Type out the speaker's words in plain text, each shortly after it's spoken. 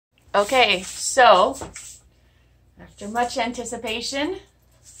Okay, so after much anticipation,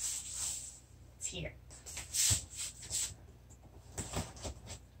 it's here.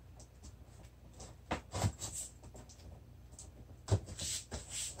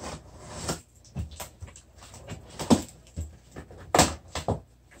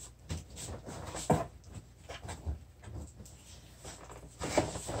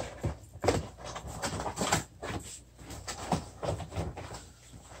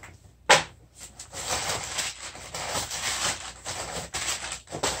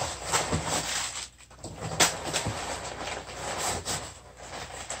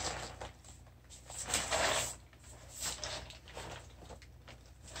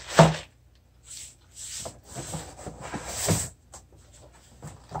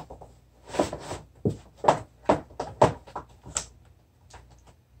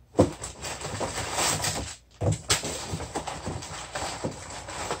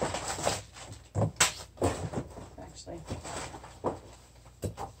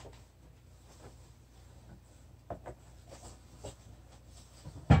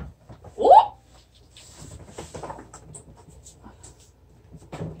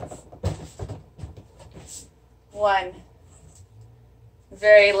 One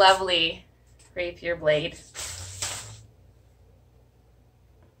very lovely rapier blade.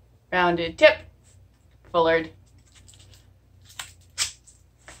 Rounded tip, fullard.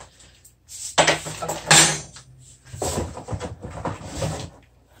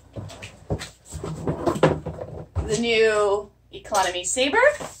 The new economy saber.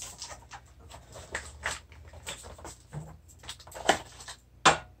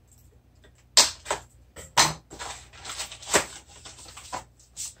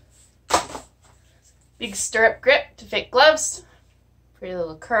 Big stirrup grip to fit gloves. Pretty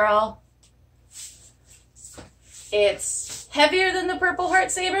little curl. It's heavier than the Purple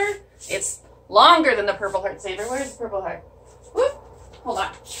Heart saber. It's longer than the Purple Heart saber. Where's the Purple Heart? Whoop! Hold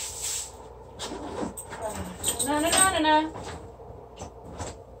on. Na na na na na.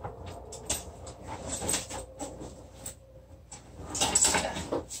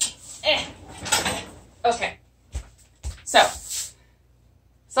 Okay. So,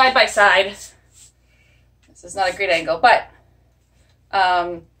 side by side. This is not a great angle, but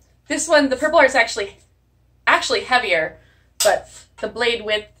this one, the Purple Heart's actually heavier, but the blade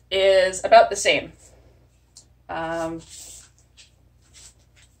width is about the same. Yeah,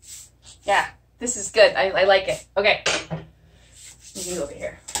 this is good. I like it. Okay, you can go over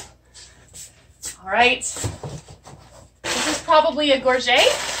here. All right, this is probably a gorget,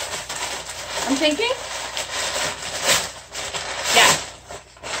 I'm thinking. Yeah.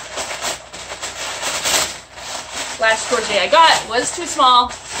 Last gorget I got was too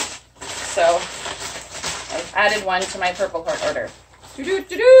small, so I've added one to my Purple Heart order.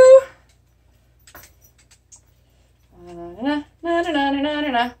 Do-do-do-do.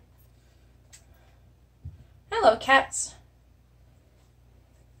 Na-na-na-na-na-na-na-na. Hello, cats.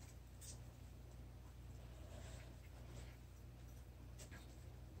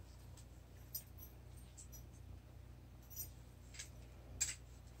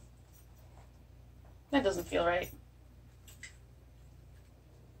 That doesn't feel right.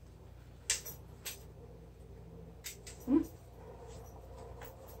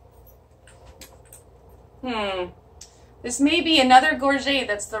 This may be another gorget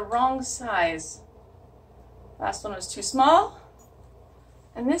that's the wrong size. Last one was too small,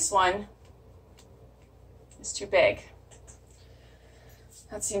 and this one is too big.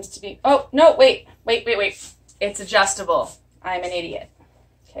 That seems to be, oh, no, wait. It's adjustable. I'm an idiot.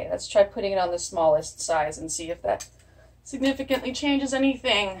 Okay, let's try putting it on the smallest size and see if that significantly changes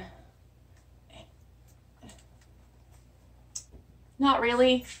anything. Not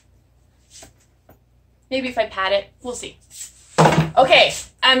really. Maybe if I pat it, we'll see. Okay,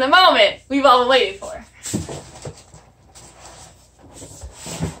 and the moment we've all been waiting for.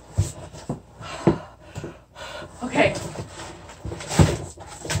 Okay.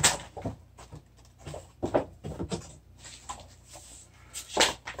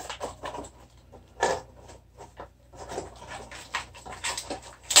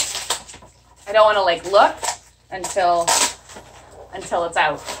 I don't want to like look until it's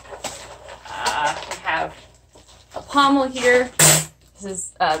out. We have a pommel here. This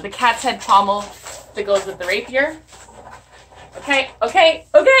is the cat's head pommel that goes with the rapier. Okay.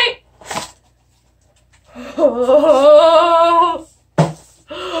 Oh,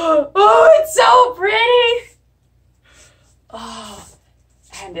 it's so pretty. Oh,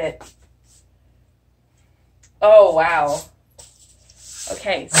 and it. Oh, wow.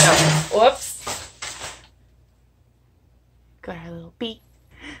 Okay, so, whoops. Got our little beak.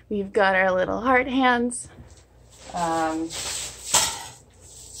 We've got our little heart hands.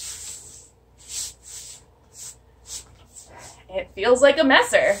 It feels like a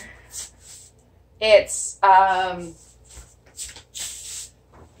messer. It's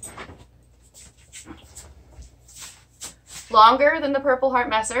longer than the Purple Heart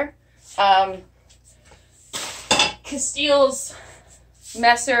messer. Castille's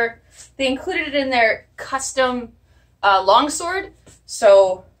messer, they included it in their custom longsword,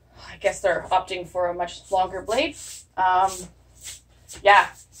 so I guess they're opting for a much longer blade. Yeah,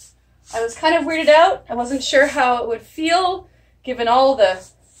 I was kind of weirded out. I wasn't sure how it would feel given all the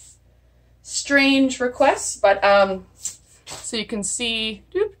strange requests, but so you can see,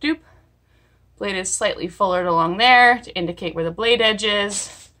 doop doop, blade is slightly fullered along there to indicate where the blade edge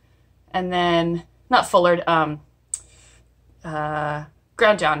is, and then not fullered,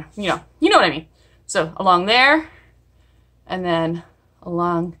 ground down, you know what I mean. So along there, and then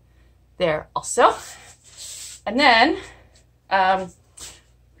along there also, and then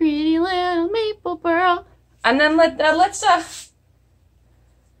pretty little maple pearl, and then let's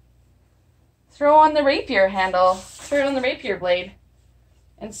throw on the rapier handle, throw it on the rapier blade,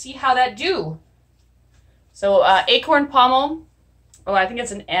 and see how that do. So acorn pommel. Oh, I think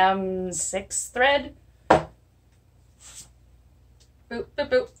it's an M6 thread. Boop, boop,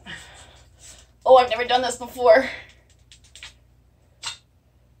 boop. Oh, I've never done this before.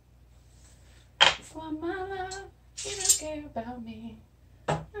 For my love, you don't care about me.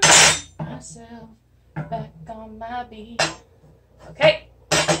 I put myself back on my beat. Okay.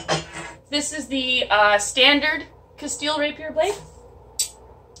 This is the standard Castille rapier blade.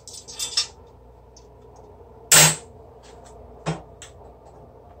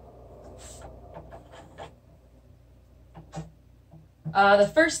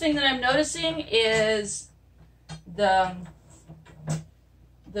 The first thing that I'm noticing is the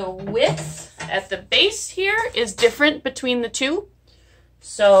width at the base here is different between the two.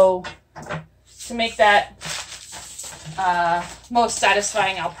 So to make that most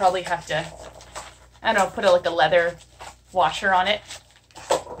satisfying, I'll probably have to, I don't know, put like a leather washer on it.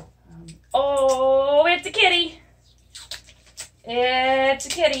 Oh, it's a kitty. It's a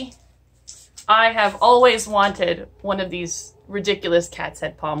kitty. I have always wanted one of these ridiculous cat's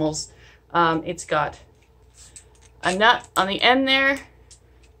head pommels. It's got a nut on the end there,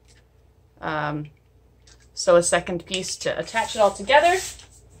 so a second piece to attach it all together.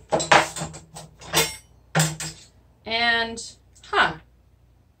 And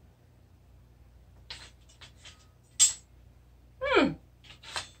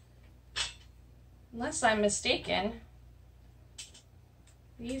unless I'm mistaken,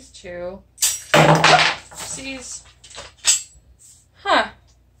 these two, oopsies.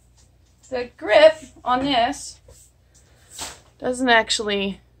 The grip on this doesn't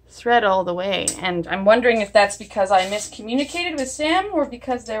actually thread all the way, and I'm wondering if that's because I miscommunicated with Sam or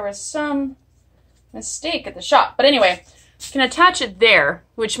because there was some mistake at the shop. But anyway, I can attach it there,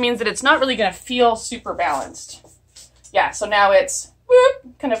 which means that it's not really going to feel super balanced. Yeah, so now it's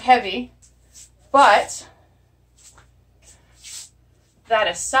whoop, kind of heavy, but that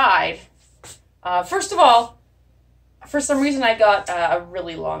aside, first of all, for some reason I got a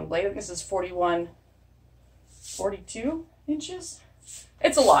really long blade. I think this is 42 inches.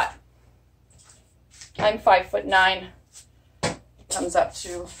 It's a lot. I'm 5'9". Comes up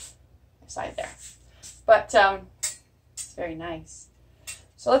to the side there. But it's very nice.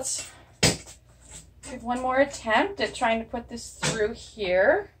 So let's give one more attempt at trying to put this through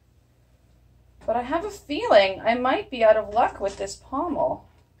here. But I have a feeling I might be out of luck with this pommel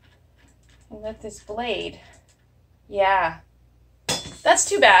and with this blade. Yeah, that's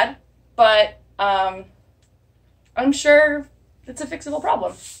too bad, but I'm sure it's a fixable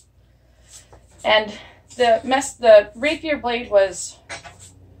problem. And the rapier blade was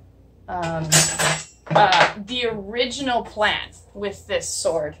the original plan with this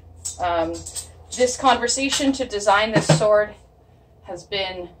sword. This conversation to design this sword has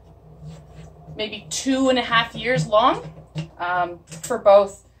been maybe 2.5 years long, for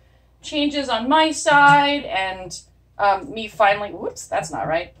both changes on my side and me finally, whoops, that's not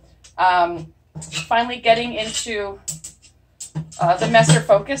right, finally getting into the messer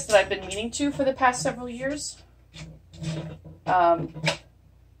focus that I've been meaning to for the past several years.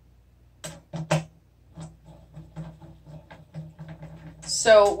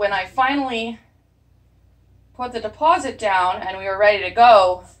 So when I finally put the deposit down and we were ready to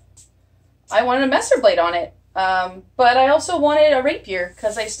go, I wanted a messer blade on it. But I also wanted a rapier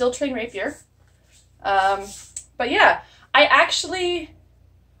because I still train rapier. But yeah,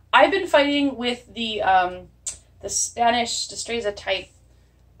 I've been fighting with the Spanish Destreza type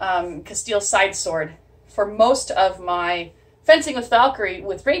Castille side sword for most of my fencing with Valkyrie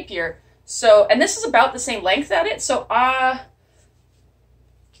with rapier. So, and this is about the same length at it, so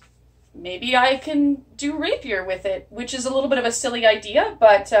maybe I can do rapier with it, which is a little bit of a silly idea,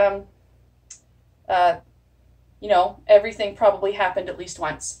 but you know, everything probably happened at least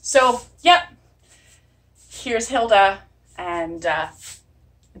once. So, yep, here's Hilda, and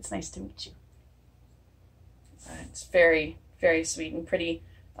it's nice to meet you. It's very, very sweet and pretty.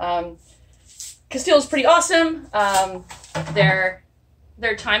 Castille is pretty awesome.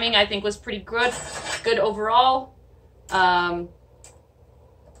 Their timing, I think, was pretty good overall. We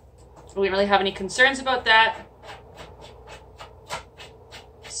didn't really have any concerns about that.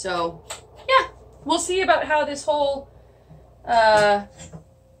 So, yeah, we'll see about how this whole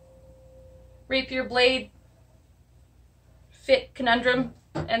rapier blade fit conundrum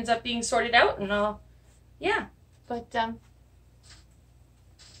ends up being sorted out, and yeah, but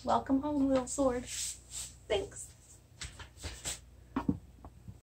welcome home, little sword. Thanks.